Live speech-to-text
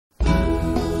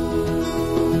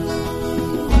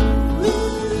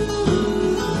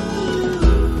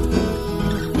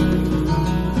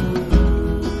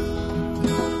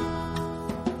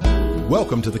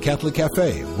Welcome to the Catholic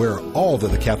Cafe, where all that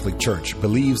the Catholic Church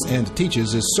believes and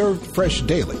teaches is served fresh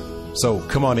daily. So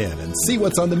come on in and see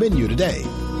what's on the menu today.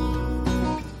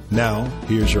 Now,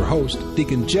 here's your host,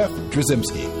 Deacon Jeff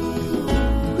Drzymski.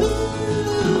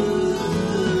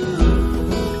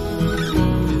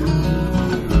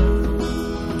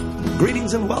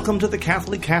 Greetings and welcome to the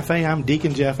Catholic Cafe. I'm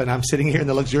Deacon Jeff, and I'm sitting here in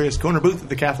the luxurious corner booth at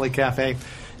the Catholic Cafe.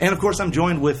 And, of course, I'm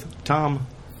joined with Tom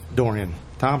Dorian.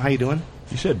 Tom, how you doing?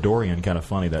 You said Dorian kind of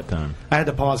funny that time. I had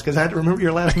to pause because I had to remember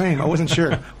your last name. I wasn't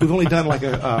sure. We've only done like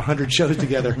 100 shows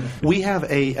together. We have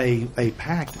a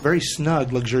packed, very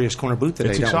snug, luxurious corner booth today.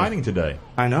 It's exciting today.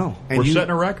 I know. And we're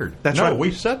setting a record. That's right.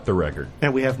 We set the record.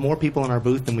 And we have more people in our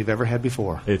booth than we've ever had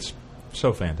before. It's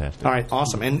so fantastic. All right,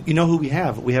 awesome. And you know who we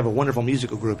have? We have a wonderful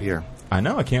musical group here. I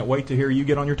know. I can't wait to hear you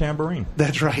get on your tambourine.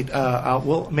 That's right.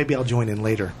 Maybe I'll join in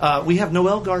later. We have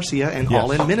Noelle Garcia and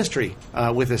All In Ministry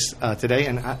with us today.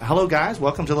 And hello, guys.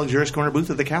 Welcome to the luxurious corner booth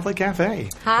at the Catholic Cafe.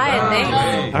 Hi,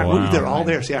 thanks. All right, they're all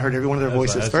there. See, I heard every one of their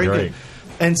voices. That's very great. good.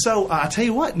 And so, I'll tell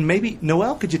you what, maybe,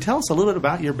 Noelle, could you tell us a little bit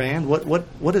about your band?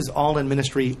 What is All In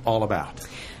Ministry all about?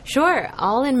 Sure.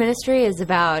 All In Ministry is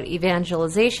about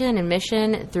evangelization and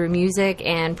mission through music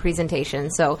and presentation.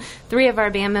 So 3 of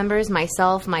our band members,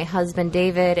 myself, my husband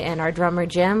David, and our drummer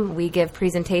Jim, we give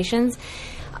presentations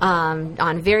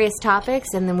on various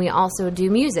topics, and then we also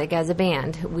do music as a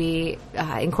band. We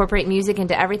incorporate music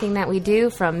into everything that we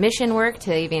do, from mission work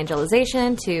to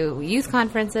evangelization to youth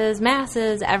conferences,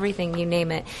 masses, everything, you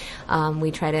name it.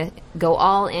 We try to go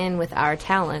all in with our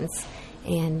talents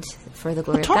and for the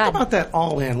glory of God. Talk about that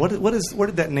All In. Where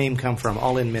did that name come from,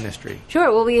 All In Ministry?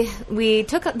 Sure. Well, we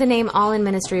took the name All In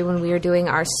Ministry when we were doing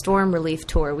our storm relief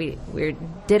tour. We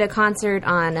did a concert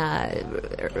on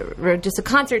just a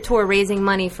concert tour raising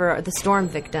money for the storm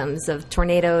victims of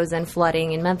tornadoes and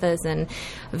flooding in Memphis and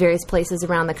various places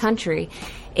around the country.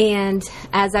 And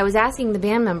as I was asking the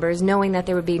band members, knowing that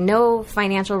there would be no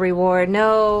financial reward,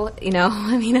 no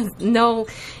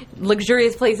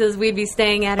luxurious places we'd be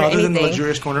staying at or anything. Other than the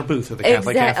luxurious corner booth of the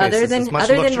Catholic Cafe. Other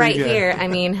than right here. I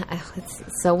mean, it's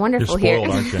so wonderful here.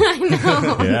 You're spoiled, aren't you?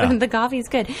 I know. Yeah. The coffee's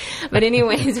good. But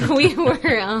anyways, we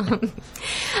were,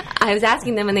 I was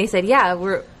asking them and they said, yeah,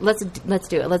 let's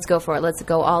do it. Let's go for it. Let's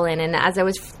go all in. And as I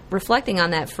was reflecting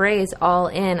on that phrase, all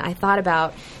in, I thought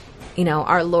about,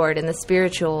 our Lord and the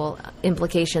spiritual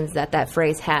implications that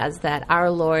phrase has, that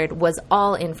our Lord was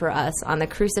all in for us. On the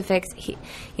crucifix,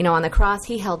 on the cross,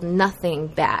 he held nothing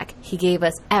back. He gave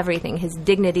us everything, his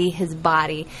dignity, his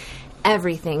body,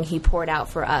 everything he poured out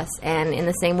for us. And in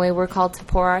the same way, we're called to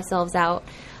pour ourselves out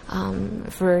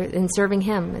in serving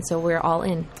him, and so we're all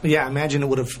in. Yeah, I imagine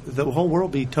the whole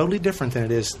world be totally different than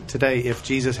it is today if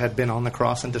Jesus had been on the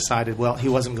cross and decided, well, he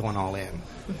wasn't going all in.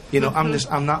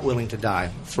 I'm not willing to die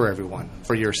for everyone,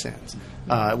 for your sins.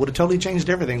 It would have totally changed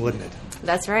everything, wouldn't it?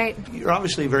 That's right. You're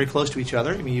obviously very close to each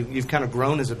other. I mean, you've kind of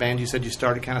grown as a band. You said you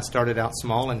started out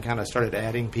small and kind of started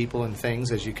adding people and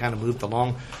things as you kind of moved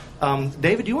along.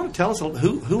 David, do you want to tell us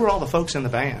who are all the folks in the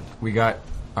band? We got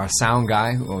our sound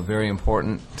guy, very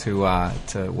important to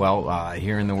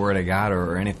hearing the Word of God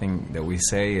or anything that we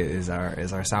say is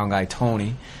our sound guy,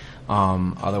 Tony,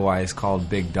 otherwise called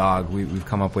Big Dog. We've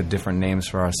come up with different names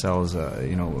for ourselves,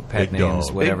 pet Big names,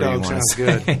 dog. whatever Big you Dog want to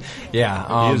sounds say. good.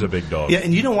 Yeah, he is a big dog. Yeah,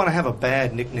 and you don't want to have a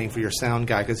bad nickname for your sound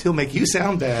guy because he'll make you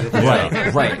sound bad.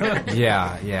 Right.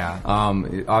 Yeah.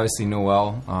 Obviously,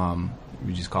 Noelle.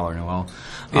 We just call her Noelle.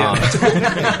 Yeah.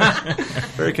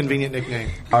 Very convenient nickname.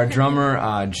 Our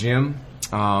drummer, Jim,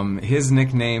 his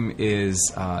nickname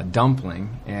is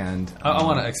Dumpling, and I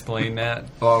want to explain that.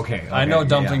 Oh, okay. I know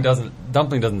Dumpling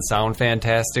doesn't sound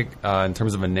fantastic in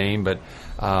terms of a name, but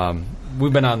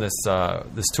we've been on this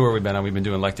tour we've been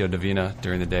doing Lectio Divina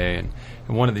during the day,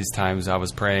 and one of these times I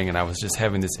was praying and I was just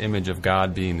having this image of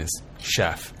God being this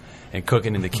chef and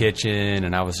cooking in the kitchen,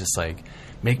 and I was just like,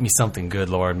 make me something good,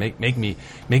 Lord. Make me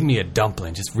a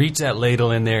dumpling. Just reach that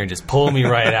ladle in there and just pull me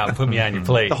right out and put me on your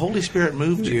plate. The Holy Spirit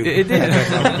moved you. It did.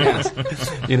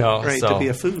 Great to be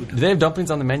a food. Do they have dumplings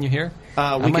on the menu here?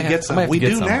 We could get some. We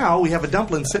do now. We have a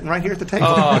dumpling sitting right here at the table.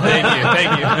 Oh, thank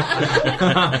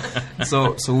you.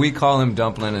 So we call him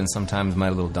Dumpling, and sometimes my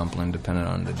little dumpling, depending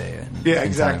on the day. Yeah,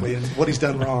 exactly. And what he's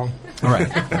done wrong.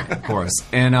 Right, of course.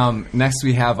 And next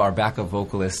we have our backup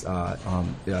vocalist,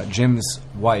 Jim's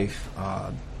wife,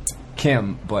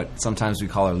 Kim, but sometimes we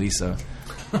call her Lisa.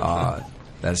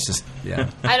 That's just, yeah.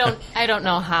 I don't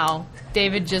know how.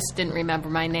 David just didn't remember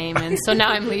my name, and so now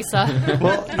I'm Lisa.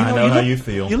 Well, I know how you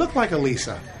feel. You look like a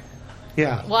Lisa.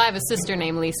 Yeah. Well, I have a sister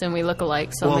named Lisa, and we look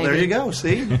alike. So Well, maybe. there you go.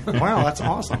 See? Wow, that's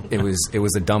awesome. It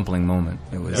was a dumpling moment.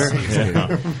 It was Very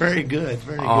good.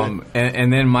 Very good.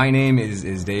 and then my name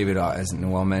is David, as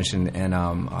Noelle mentioned, and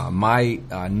my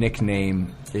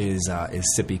nickname is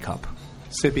Sippy Cup.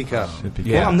 Sippy cup.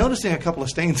 Yeah. Well, I'm noticing a couple of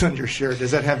stains on your shirt.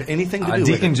 Does that have anything to do with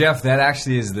Deacon it? Jeff, that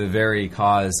actually is the very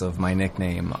cause of my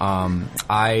nickname.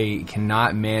 I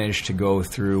cannot manage to go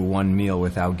through one meal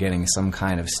without getting some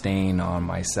kind of stain on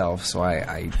myself, so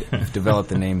I developed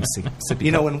the name Sippy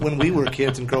You know, Cup. when we were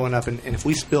kids and growing up, and if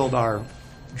we spilled our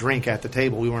drink at the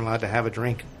table, we weren't allowed to have a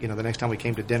drink, the next time we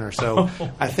came to dinner. So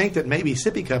I think that maybe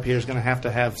Sippy Cup here is going to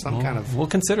have some kind of... We'll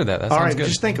consider that. That All sounds right, good.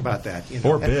 just think about that.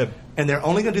 Or bib. And they're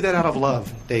only going to do that out of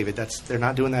love, David. They're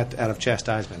not doing that out of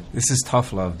chastisement. This is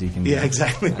tough love, Deacon Yeah, Jeff.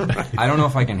 exactly. Right. I don't know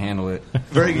if I can handle it.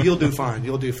 Very good. You'll do fine.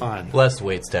 You'll do fine. Less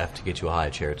wait staff to get you a high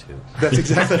chair, too. That's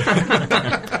exactly right.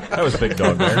 That was Big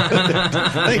Dog there.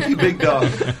 Thank you, Big Dog.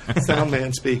 Sound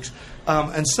man speaks.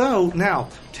 And so now,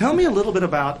 tell me a little bit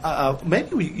about,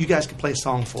 maybe you guys could play a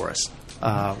song for us.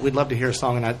 We'd love to hear a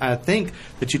song. And I think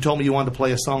that you told me you wanted to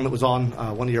play a song that was on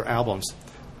one of your albums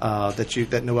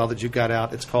that Noelle, that you got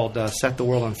out. It's called Set the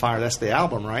World on Fire. That's the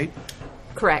album, right?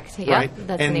 Correct. Yeah, Right?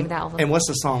 that's the name of the album. And what's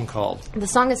the song called? The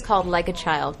song is called Like a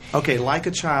Child. Okay, Like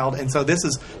a Child. And so this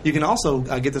is, you can also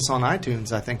get this on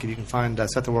iTunes, I think, if you can find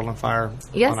Set the World on Fire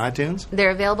Yes. on iTunes.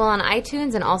 They're available on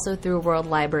iTunes and also through World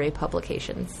Library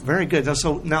Publications. Very good.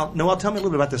 So now, Noelle, tell me a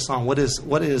little bit about this song. What is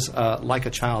Like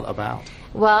a Child about?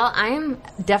 Well, I'm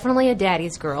definitely a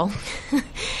daddy's girl.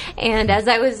 And as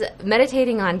I was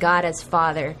meditating on God as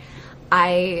Father,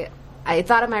 I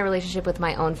thought of my relationship with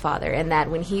my own father, and that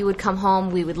when he would come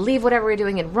home, we would leave whatever we were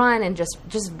doing and run and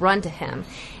just run to him.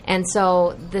 And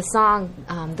so the song,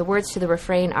 the words to the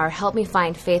refrain are, "Help me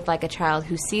find faith like a child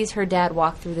who sees her dad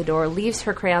walk through the door, leaves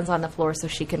her crayons on the floor so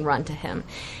she can run to him."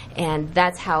 And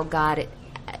that's how God,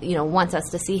 wants us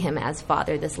to see him as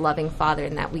Father, this loving Father,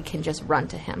 and that we can just run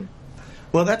to him.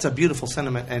 Well, that's a beautiful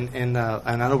sentiment, and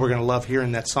I know we're going to love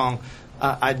hearing that song.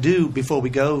 I do, before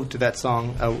we go to that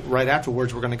song, right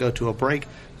afterwards we're going to go to a break,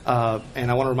 and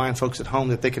I want to remind folks at home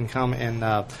that they can come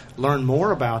and learn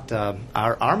more about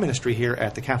our ministry here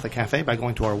at the Catholic Cafe by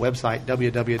going to our website,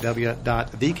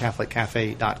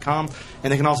 www.thecatholiccafe.com,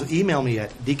 and they can also email me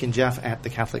at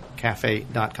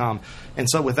deaconjeff@thecatholiccafe.com. And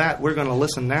so with that, we're going to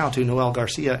listen now to Noelle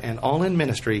Garcia and All In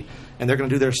Ministry, and they're going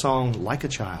to do their song, Like a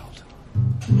Child.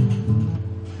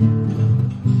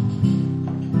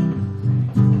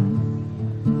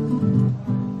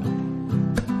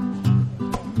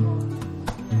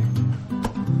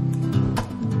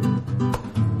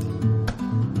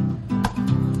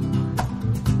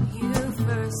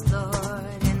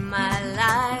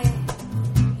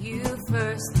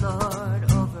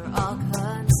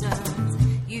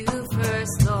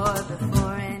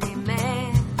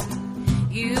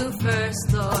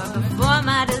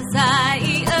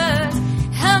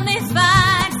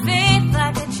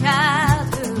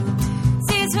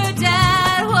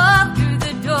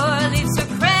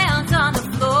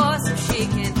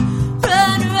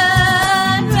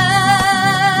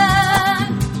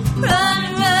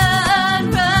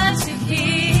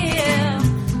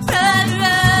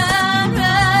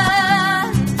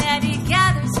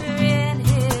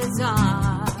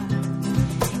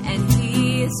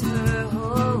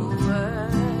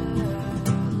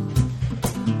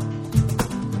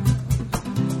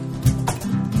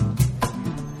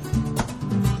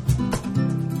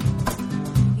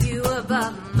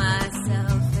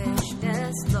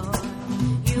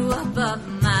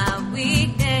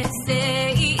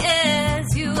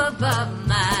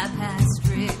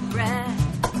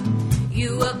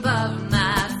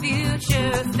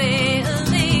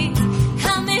 Failing.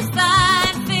 Help me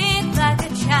find faith like a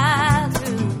child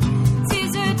who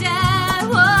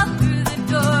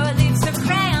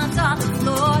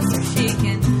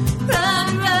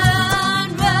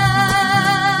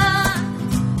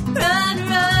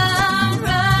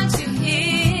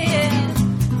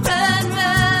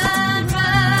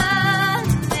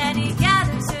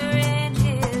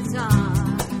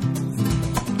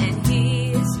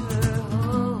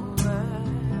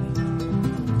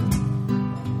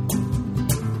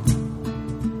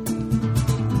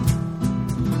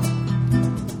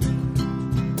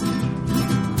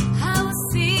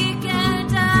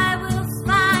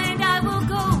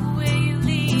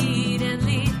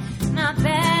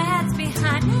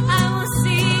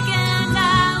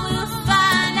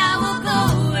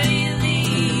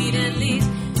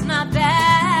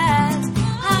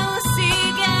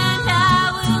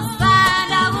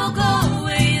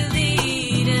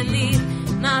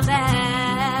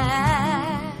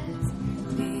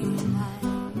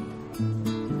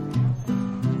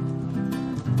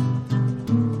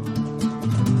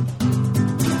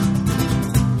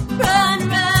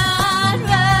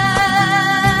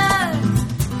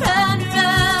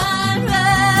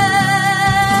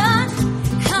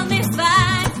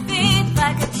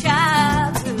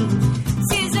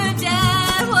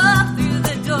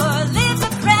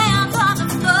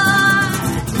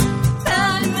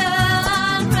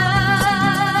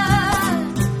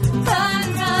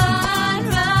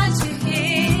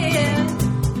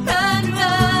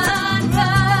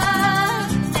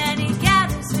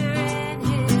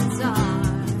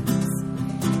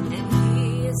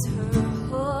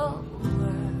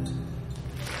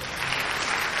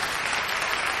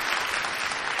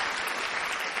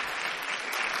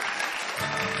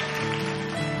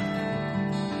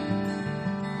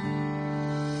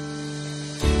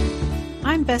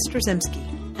I'm Bess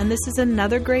Drzymski, and this is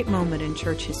another great moment in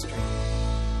church history.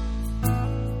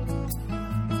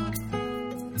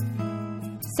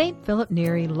 St. Philip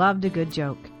Neri loved a good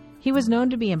joke. He was known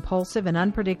to be impulsive and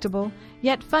unpredictable,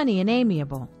 yet funny and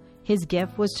amiable. His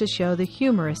gift was to show the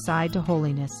humorous side to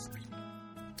holiness.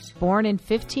 Born in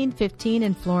 1515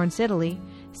 in Florence, Italy,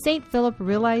 St. Philip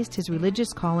realized his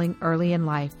religious calling early in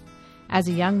life. As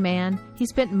a young man, he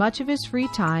spent much of his free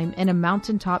time in a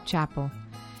mountaintop chapel.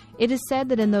 It is said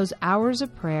that in those hours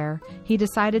of prayer, he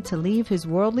decided to leave his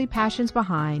worldly passions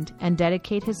behind and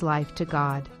dedicate his life to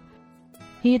God.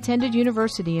 He attended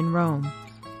university in Rome.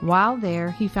 While there,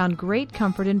 he found great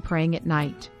comfort in praying at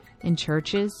night, in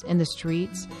churches, in the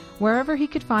streets, wherever he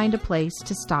could find a place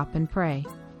to stop and pray.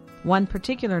 One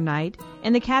particular night,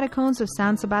 in the catacombs of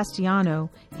San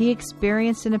Sebastiano, he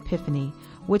experienced an epiphany,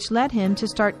 which led him to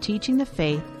start teaching the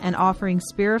faith and offering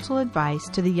spiritual advice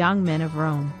to the young men of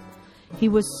Rome. He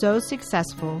was so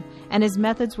successful, and his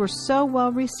methods were so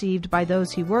well received by those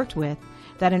he worked with,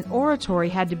 that an oratory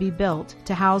had to be built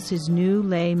to house his new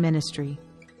lay ministry.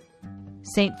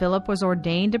 St. Philip was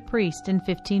ordained a priest in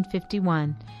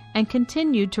 1551 and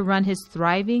continued to run his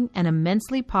thriving and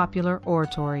immensely popular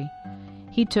oratory.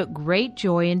 He took great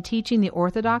joy in teaching the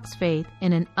Orthodox faith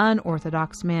in an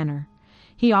unorthodox manner.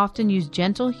 He often used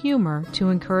gentle humor to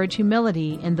encourage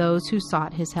humility in those who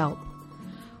sought his help.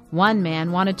 One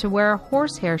man wanted to wear a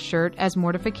horsehair shirt as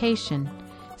mortification.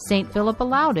 St. Philip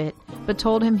allowed it, but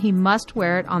told him he must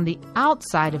wear it on the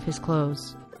outside of his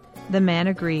clothes. The man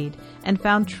agreed, and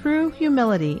found true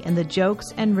humility in the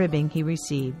jokes and ribbing he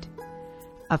received.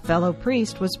 A fellow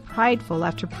priest was prideful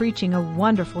after preaching a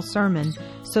wonderful sermon,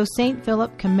 so St.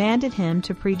 Philip commanded him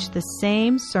to preach the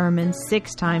same sermon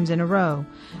 6 times in a row,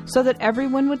 so that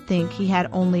everyone would think he had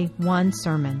only one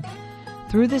sermon.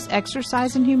 Through this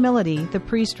exercise in humility, the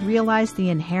priest realized the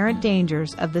inherent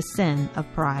dangers of the sin of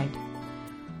pride.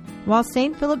 While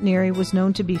St. Philip Neri was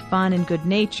known to be fun and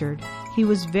good-natured, he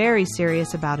was very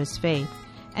serious about his faith,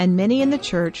 and many in the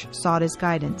church sought his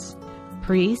guidance.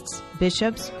 Priests,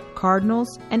 bishops,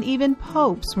 cardinals, and even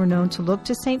popes were known to look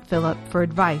to St. Philip for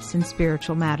advice in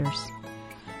spiritual matters.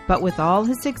 But with all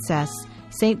his success,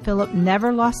 St. Philip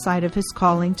never lost sight of his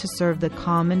calling to serve the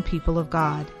common people of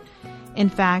God. In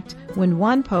fact, when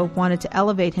one pope wanted to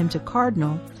elevate him to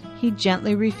cardinal, he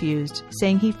gently refused,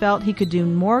 saying he felt he could do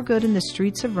more good in the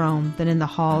streets of Rome than in the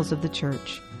halls of the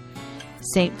church.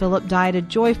 St. Philip died a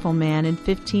joyful man in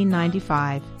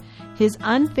 1595. His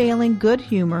unfailing good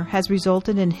humor has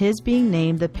resulted in his being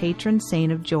named the patron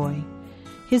saint of joy.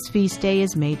 His feast day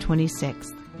is May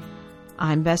 26th.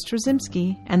 I'm Bess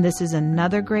Drzymski, and this is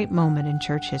another great moment in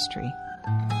church history.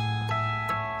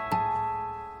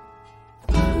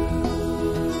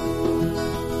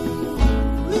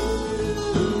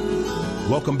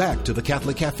 Welcome back to the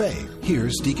Catholic Cafe.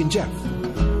 Here's Deacon Jeff.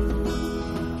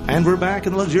 And we're back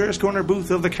in the luxurious corner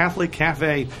booth of the Catholic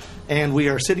Cafe. And we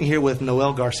are sitting here with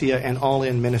Noelle Garcia and All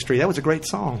In Ministry. That was a great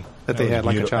song that they had,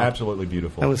 like a child. Absolutely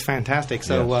beautiful. That was fantastic.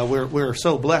 So Yes. we're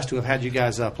so blessed to have had you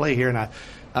guys play here.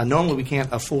 And normally we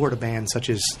can't afford a band such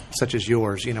as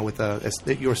yours, you know, with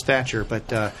your stature. But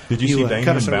did you see Damien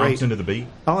cut us a bounce rate. into the beat?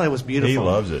 Oh, it was beautiful. He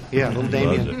loves it. Yeah, little He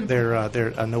Damien. loves it.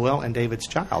 They're Noelle and David's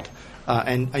child.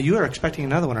 And you are expecting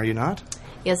another one, are you not?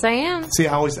 Yes, I am. See,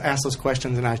 I always ask those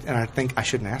questions, and I think I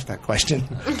shouldn't ask that question.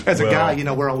 As a guy, you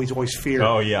know, we're always feared.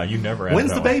 Oh yeah, you never ask. When's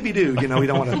that the one. baby due? You know, we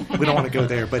don't want to go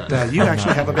there. But you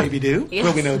actually have a baby due. Yes.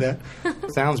 Well, we know that.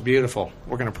 Sounds beautiful.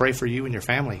 We're going to pray for you and your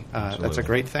family. That's a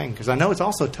great thing, because I know it's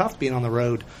also tough being on the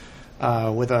road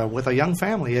with a young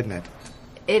family, isn't it?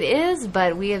 It is,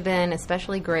 but we have been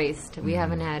especially graced. We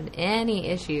haven't had any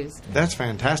issues. That's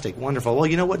fantastic. Wonderful. Well,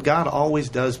 you know what? God always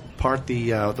does part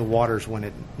the waters when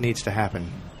it needs to happen.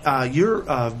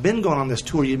 You've been going on this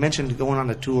tour. You mentioned going on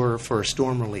a tour for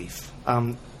storm relief.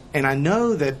 And I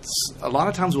know that a lot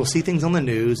of times we'll see things on the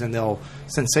news and they'll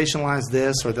sensationalize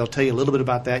this, or they'll tell you a little bit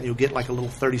about that, and you'll get like a little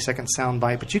 30-second sound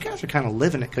bite. But you guys are kind of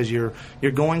living it, because you're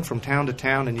going from town to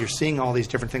town and you're seeing all these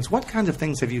different things. What kinds of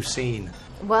things have you seen?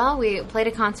 Well, we played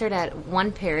a concert at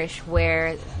one parish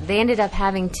where they ended up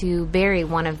having to bury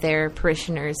one of their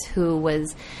parishioners who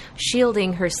was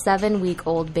shielding her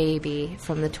 7-week-old baby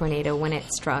from the tornado when it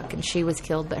struck, and she was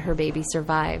killed, but her baby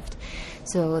survived.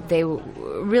 So they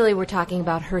really were talking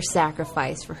about her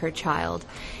sacrifice for her child.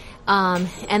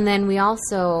 And then we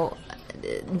also,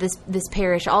 this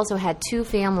parish also had 2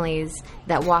 families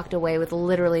that walked away with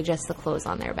literally just the clothes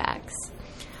on their backs.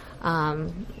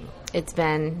 It's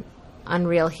been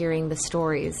unreal hearing the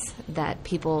stories that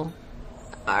people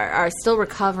are still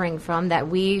recovering from, that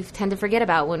we tend to forget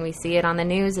about when we see it on the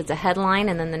news. It's a headline,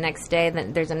 and then the next day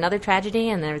there's another tragedy,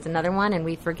 and there's another one, and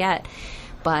we forget.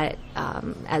 But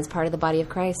as part of the body of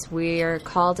Christ, we are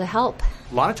called to help.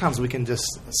 A lot of times we can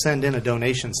just send in a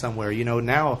donation somewhere.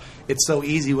 Now it's so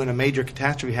easy when a major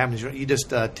catastrophe happens. You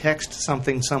just text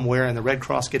something somewhere and the Red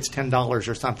Cross gets $10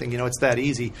 or something. It's that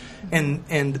easy.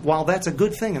 And while that's a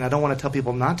good thing, and I don't want to tell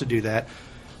people not to do that,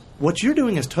 what you're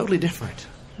doing is totally different.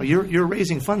 You're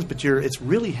raising funds, but it's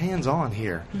really hands-on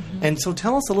here. Mm-hmm. And so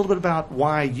tell us a little bit about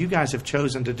why you guys have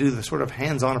chosen to do the sort of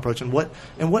hands-on approach and what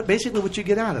you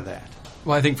get out of that.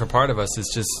 Well, I think for part of us,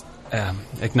 it's just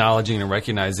acknowledging and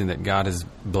recognizing that God has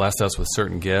blessed us with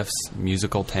certain gifts,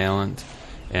 musical talent,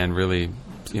 and really,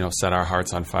 set our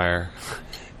hearts on fire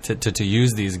to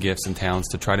use these gifts and talents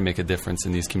to try to make a difference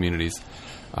in these communities.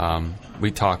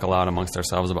 We talk a lot amongst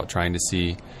ourselves about trying to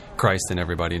see Christ in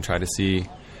everybody and try to see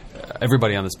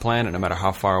everybody on this planet, no matter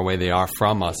how far away they are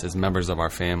from us, as members of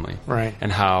our family. Right.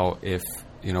 And how if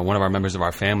one of our members of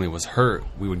our family was hurt,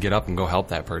 we would get up and go help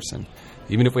that person.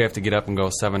 Even if we have to get up and go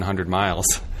 700 miles,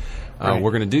 right.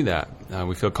 We're going to do that.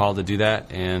 We feel called to do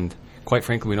that, and quite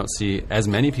frankly, we don't see as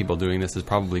many people doing this as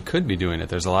probably could be doing it.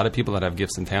 There's a lot of people that have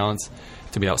gifts and talents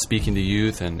to be out speaking to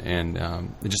youth and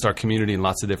just our community in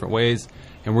lots of different ways.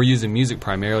 And we're using music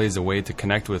primarily as a way to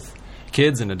connect with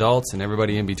kids and adults and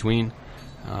everybody in between.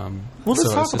 Well, let's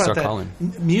talk about that. Calling.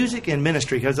 Music and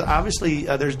ministry, because obviously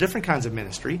there's different kinds of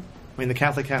ministry. I mean, the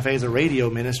Catholic Cafe is a radio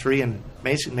ministry, and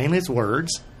mainly it's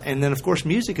words. And then, of course,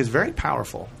 music is very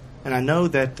powerful. And I know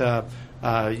that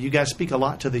you guys speak a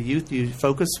lot to the youth. Do you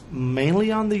focus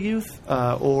mainly on the youth,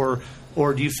 or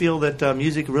do you feel that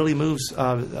music really moves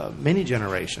many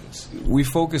generations? We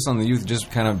focus on the youth just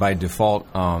kind of by default.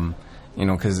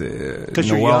 Because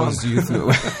Noelle's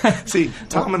youth. See,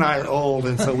 Tom and I are old,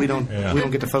 and so we don't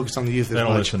get to focus on the youth as much. They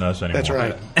don't listen to us anymore. That's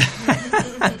right.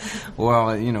 Well,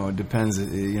 it depends.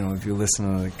 If you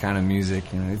listen to the kind of music,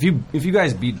 if you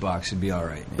guys beatbox, you'd be all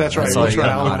right. That's right. That's all I'll you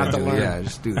have to learn. Yeah,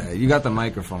 just do that. You got the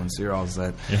microphone, so you're all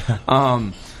set.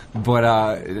 Yeah.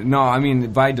 But no, I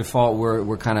mean, by default,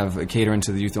 we're kind of catering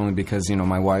to the youth only because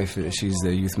my wife, she's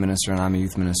the youth minister and I'm a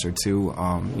youth minister too.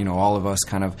 All of us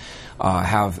kind of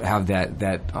have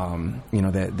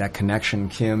that connection.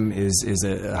 Kim is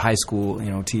a high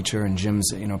school teacher, and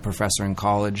Jim's professor in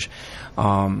college.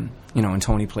 And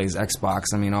Tony plays Xbox.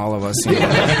 I mean, all of us,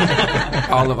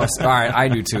 all of us. All right, I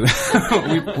do too.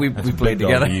 we played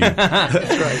together.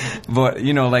 That's right. But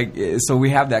so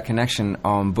we have that connection.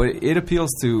 But it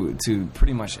appeals to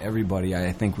pretty much everybody.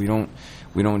 I think we don't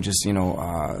just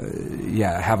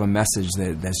have a message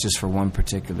that's just for one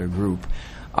particular group.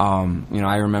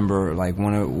 I remember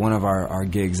one of our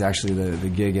gigs, actually the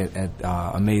gig at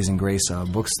Amazing Grace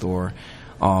bookstore.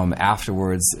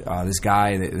 Afterwards, this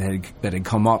guy that had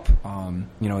come up,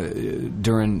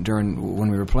 during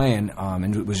when we were playing,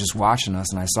 and was just watching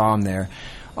us, and I saw him there.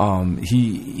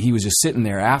 He was just sitting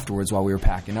there afterwards while we were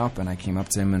packing up, and I came up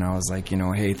to him and I was like,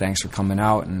 hey, thanks for coming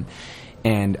out,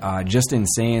 and just in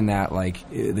saying that,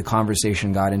 the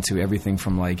conversation got into everything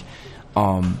from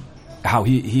how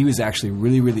he was actually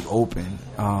really, really open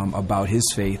about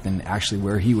his faith and actually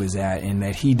where he was at, and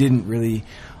that he didn't really.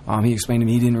 He explained to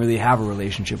me he didn't really have a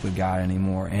relationship with God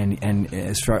anymore, and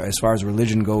as far as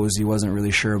religion goes, he wasn't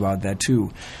really sure about that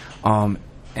too. And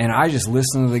I just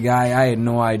listened to the guy. I had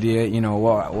no idea,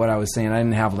 what I was saying. I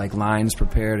didn't have lines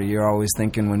prepared. You're always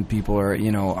thinking when people are,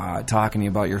 talking to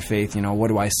you about your faith, what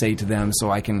do I say to them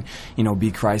so I can,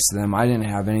 be Christ to them. I didn't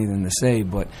have anything to say,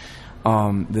 but.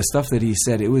 The stuff that he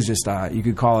said, it was just you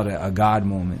could call it a God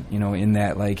moment, in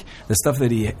that the stuff that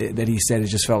he said, it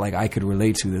just felt like I could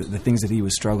relate to the things that he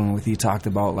was struggling with. He talked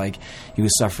about he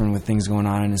was suffering with things going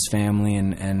on in his family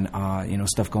and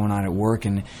stuff going on at work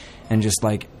and just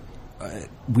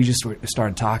we just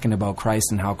started talking about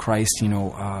Christ and how Christ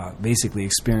basically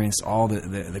experienced all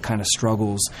the kind of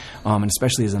struggles, and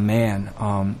especially as a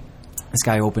man. This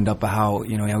guy opened up how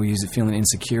he was feeling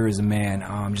insecure as a man,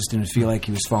 just didn't feel like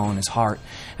he was following his heart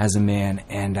as a man,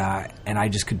 and I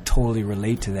just could totally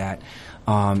relate to that,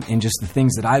 and just the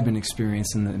things that I've been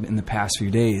experiencing in the past few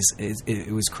days.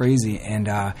 It was crazy, and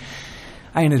I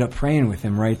ended up praying with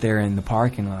him right there in the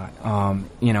parking lot,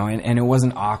 and it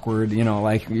wasn't awkward,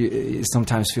 you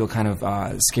sometimes feel kind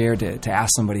of scared to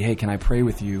ask somebody, hey, can I pray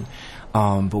with you?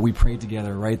 But we prayed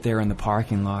together right there in the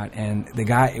parking lot, and the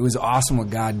guy, it was awesome what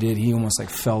God did. He almost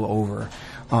fell over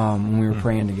when we were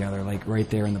praying together, right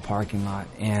there in the parking lot.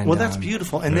 And well, that's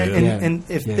beautiful. And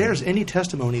if there's any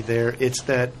testimony there, it's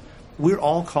that we're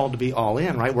all called to be all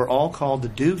in, right? We're all called to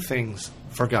do things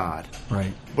for God.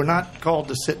 Right. We're not called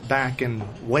to sit back and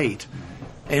wait.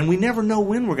 And we never know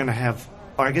when we're going to have,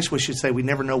 or I guess we should say we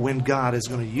never know when God is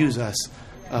going to use us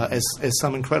as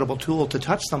some incredible tool to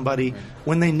touch somebody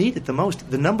when they need it the most.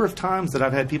 The number of times that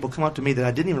I've had people come up to me that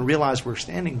I didn't even realize were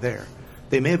standing there.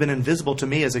 They may have been invisible to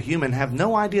me as a human, have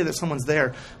no idea that someone's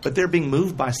there, but they're being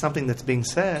moved by something that's being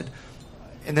said.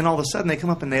 And then all of a sudden they come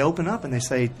up and they open up and they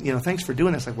say, thanks for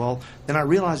doing this. Like, well, then I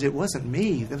realized it wasn't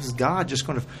me. This is God just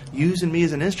kind of using me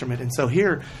as an instrument. And so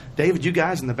here, David, you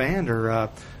guys in the band are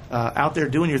out there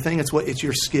doing your thing. It's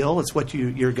your skill. It's what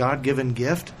your God-given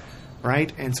gift,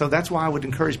 right? And so that's why I would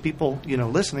encourage people,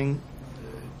 listening,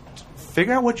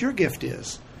 figure out what your gift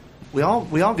is. We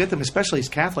all get them, especially as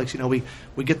Catholics. We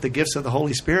get the gifts of the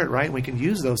Holy Spirit, right? We can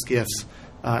use those gifts,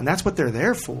 and that's what they're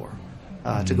there for.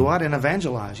 To go out and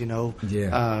evangelize,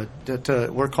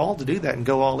 we're called to do that and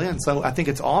go all in. So I think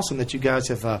it's awesome that you guys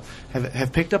have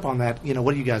picked up on that.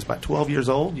 What are you guys, about 12 years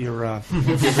old? You're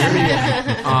very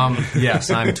yes,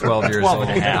 I'm 12 years old.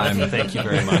 Thank you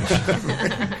very much.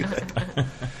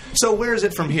 So where is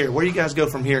it from here? Where do you guys go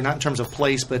from here? Not in terms of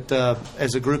place, but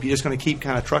as a group, you're just going to keep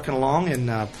kind of trucking along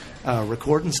and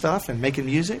recording stuff and making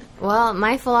music? Well,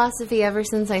 my philosophy ever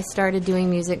since I started doing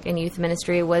music in youth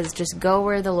ministry was just go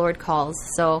where the Lord calls.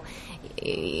 So,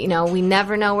 we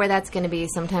never know where that's going to be.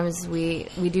 Sometimes we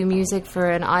do music for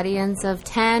an audience of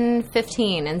 10,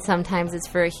 15, and sometimes it's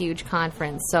for a huge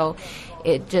conference. So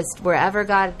it just, wherever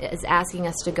God is asking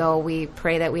us to go, we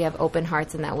pray that we have open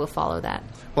hearts and that we'll follow that.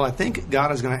 Well, I think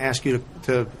God is going to ask you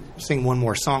to sing one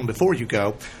more song before you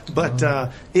go. But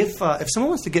if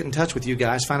someone wants to get in touch with you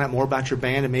guys, find out more about your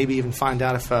band, and maybe even find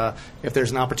out if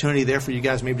there's an opportunity there for you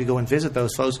guys maybe to go and visit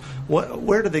those folks,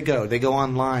 where do they go? They go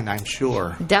online, I'm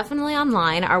sure. Definitely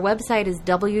online. Our website is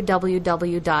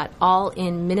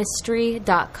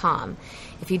www.allinministry.com.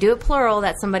 If you do it plural,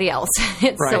 that's somebody else.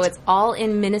 Right. So it's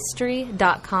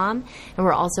allinministry.com, and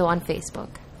we're also on Facebook.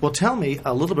 Well, tell me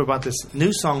a little bit about this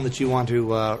new song that you want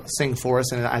to sing for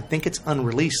us, and I think it's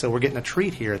unreleased, so we're getting a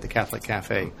treat here at the Catholic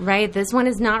Cafe. Right. This one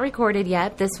is not recorded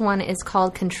yet. This one is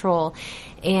called Control,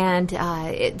 and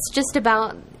it's just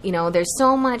about, there's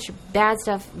so much bad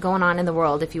stuff going on in the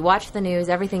world. If you watch the news,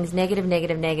 everything's negative,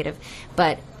 negative, negative,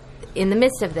 but in the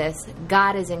midst of this,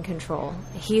 God is in control.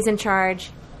 He's in charge.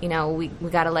 We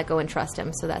got to let go and trust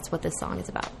Him. So that's what this song is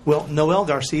about. Well, Noelle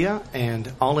Garcia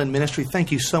and All In Ministry,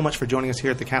 thank you so much for joining us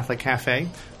here at the Catholic Cafe.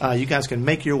 You guys can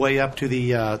make your way up to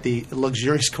the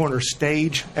luxurious corner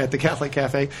stage at the Catholic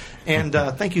Cafe. And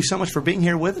thank you so much for being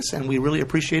here with us, and we really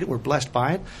appreciate it. We're blessed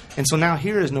by it. And so now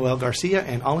here is Noelle Garcia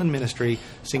and All In Ministry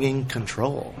singing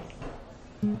Control.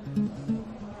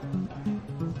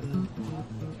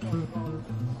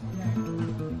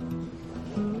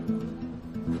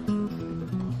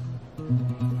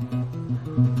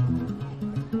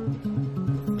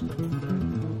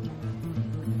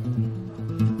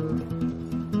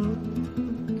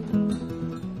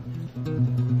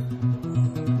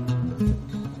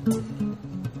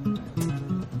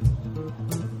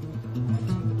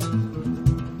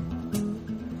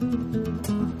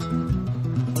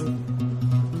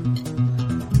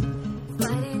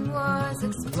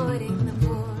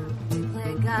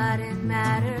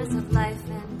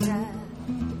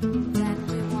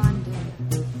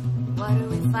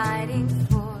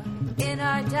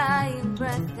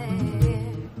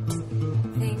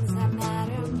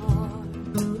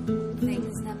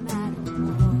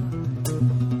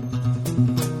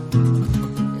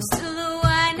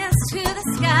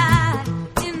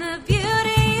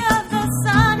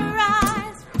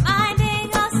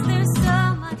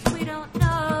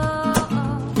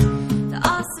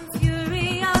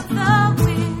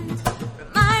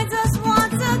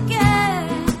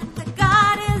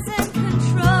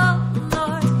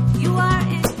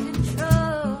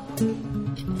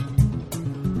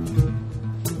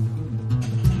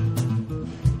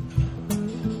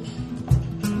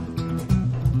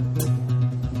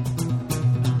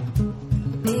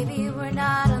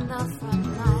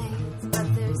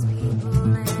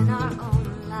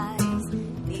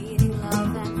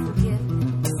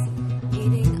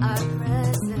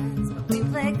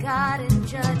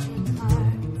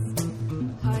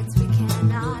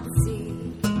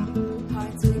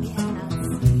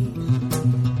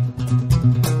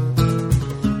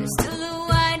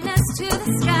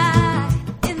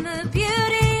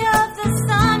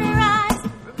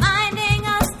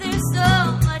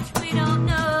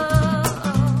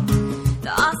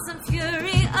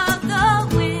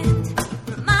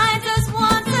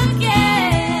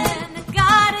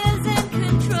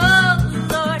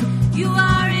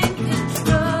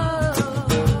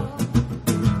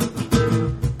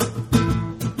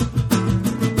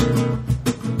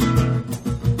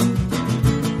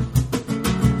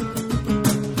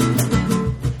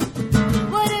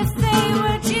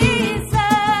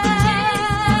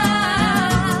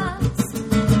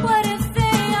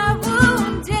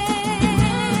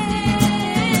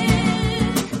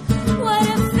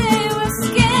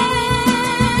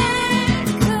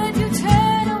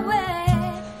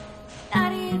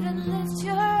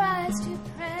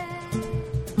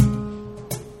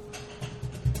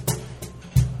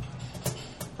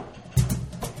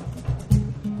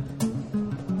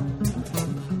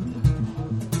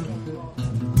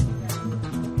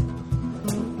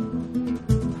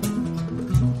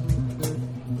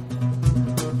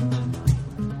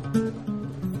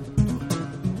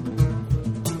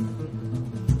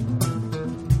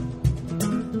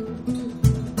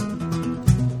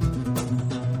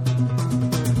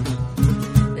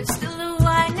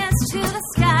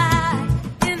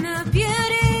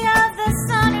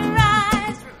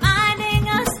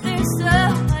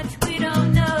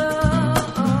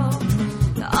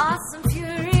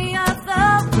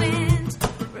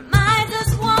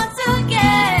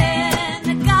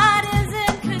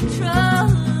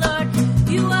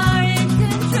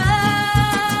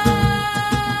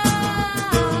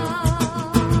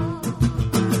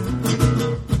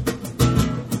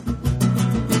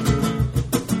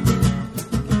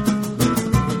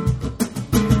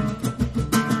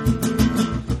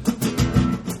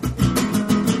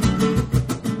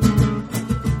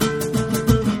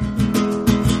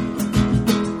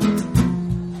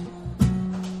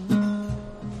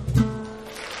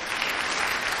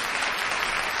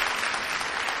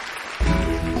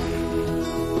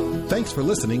 for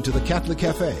listening to the Catholic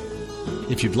Cafe.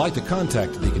 If you'd like to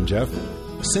contact Deacon Jeff,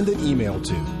 send an email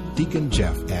to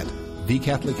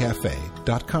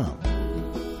deaconjeff@thecatholiccafe.com.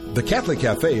 The Catholic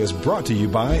Cafe is brought to you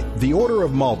by the Order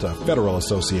of Malta Federal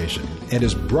Association and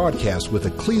is broadcast with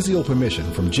ecclesial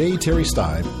permission from J. Terry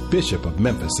Stive, Bishop of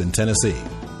Memphis in Tennessee.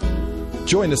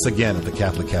 Join us again at the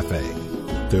Catholic Cafe.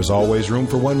 There's always room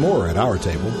for one more at our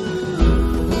table.